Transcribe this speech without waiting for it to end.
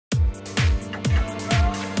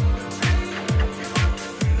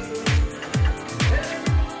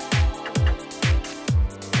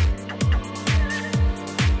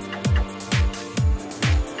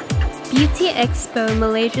Beautyexpo,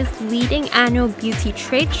 Malaysia's leading annual beauty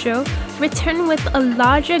trade show, returned with a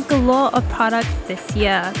larger galore of products this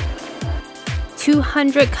year.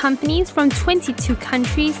 200 companies from 22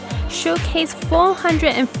 countries showcased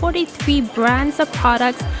 443 brands of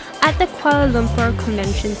products at the Kuala Lumpur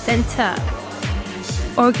Convention Centre.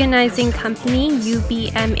 Organizing company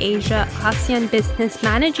UBM Asia ASEAN Business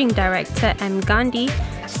Managing Director M. Gandhi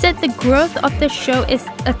said the growth of the show is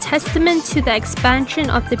a testament to the expansion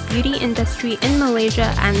of the beauty industry in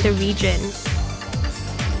Malaysia and the region.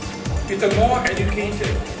 With a more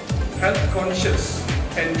educated, health-conscious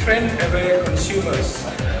and trend-aware consumers,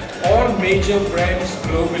 all major brands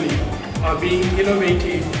globally are being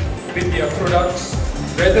innovative with their products,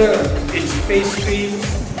 whether it's face creams,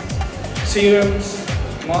 serums,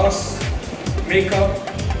 masks, makeup,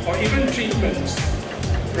 or even treatments,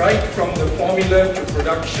 right from the formula to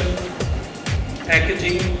production,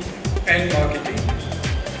 packaging, and marketing.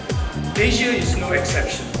 Asia is no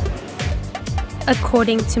exception.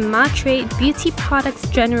 According to Matrade, beauty products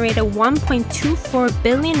generated 1.24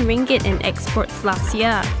 billion ringgit in exports last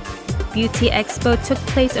year. Beautyexpo took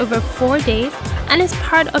place over 4 days and is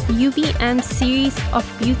part of UBM's series of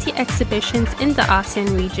beauty exhibitions in the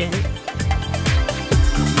ASEAN region.